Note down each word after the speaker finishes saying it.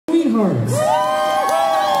Sweethearts.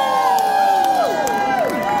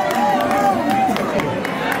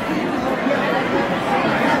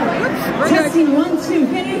 Testing 1, 2.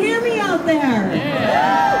 Can you hear me out there?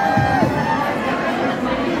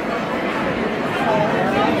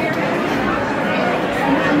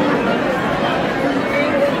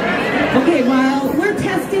 Okay, while we're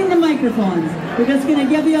testing the microphones, we're just going to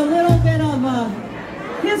give you a little bit of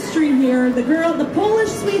history here. The Polish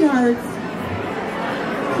Sweethearts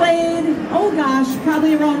played, oh gosh,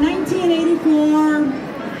 probably around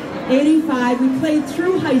 1984, 85. We played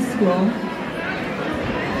through high school.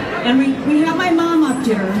 And we have my mom up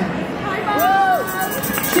here.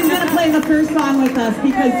 She's going to play the first song with us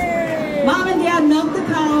because Mom and Dad milked the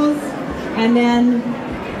cows, and then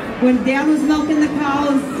when Dad was milking the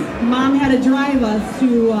cows, Mom had to drive us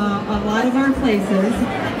to a lot of our places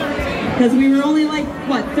because we were only like,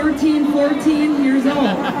 what, 13, 14 years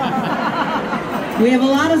old. We have a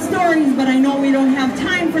lot of stories, but I know we don't have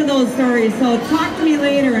time for those stories, so talk to me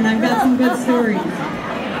later and I've got some good stories.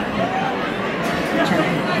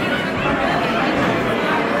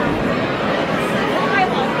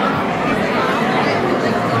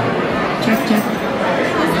 Check, check.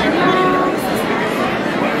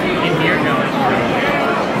 In here, no.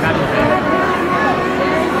 Not in there.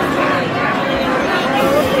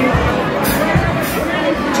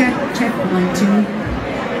 Check, check, 1, 2.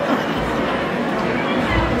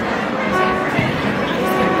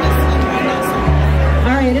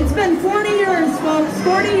 All right, it's been 40 years, folks,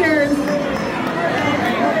 40 years.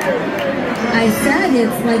 I said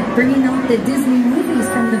it's like bringing out the Disney movies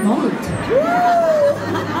from the vault.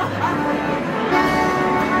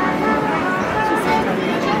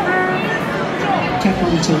 Check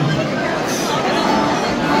 1, 2.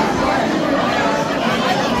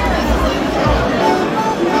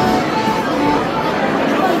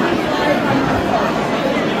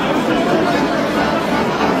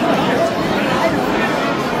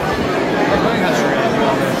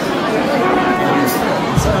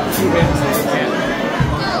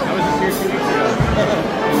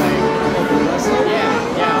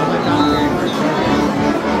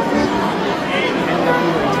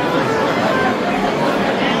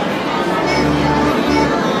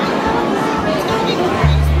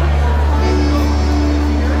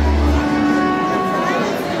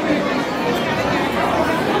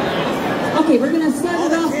 Okay, we're going to start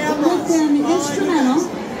it off with an instrumental.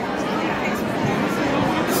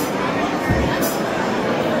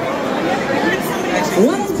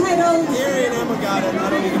 One entitled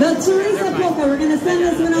The Theresa Polka. We're going to send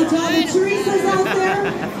this one out to all the Theresas out there.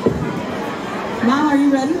 Mom, are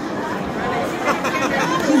you ready?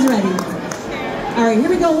 She's ready. All right, here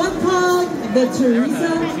we go. One called The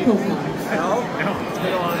Theresa Polka.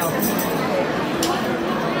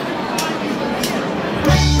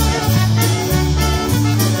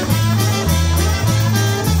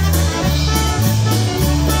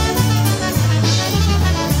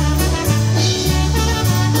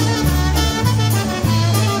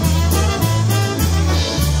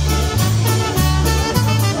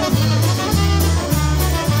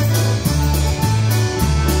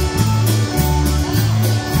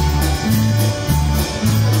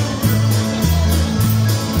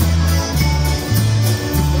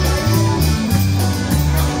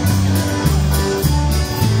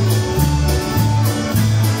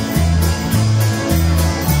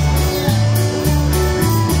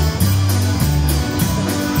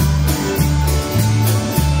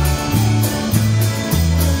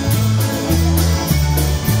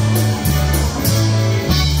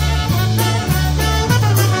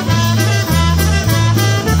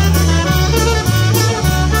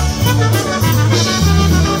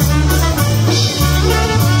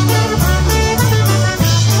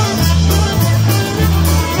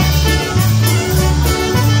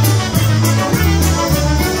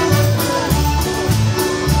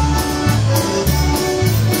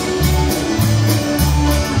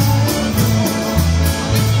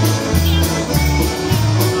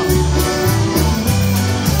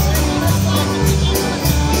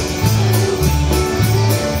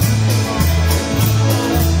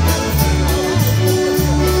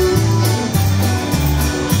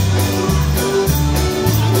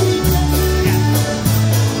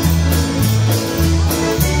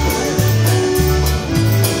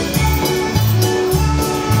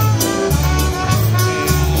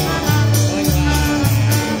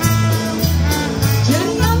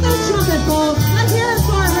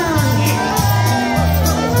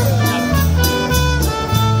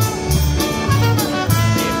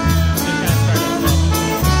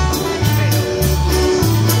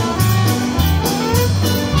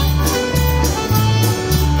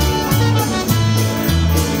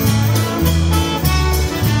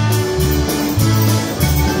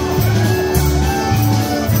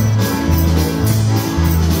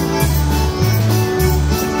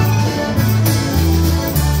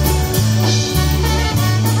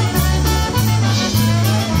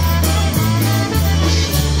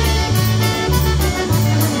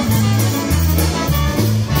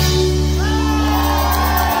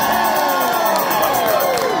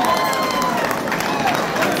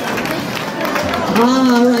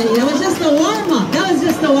 All right, that was just a warm-up. That was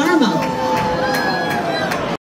just a warm-up.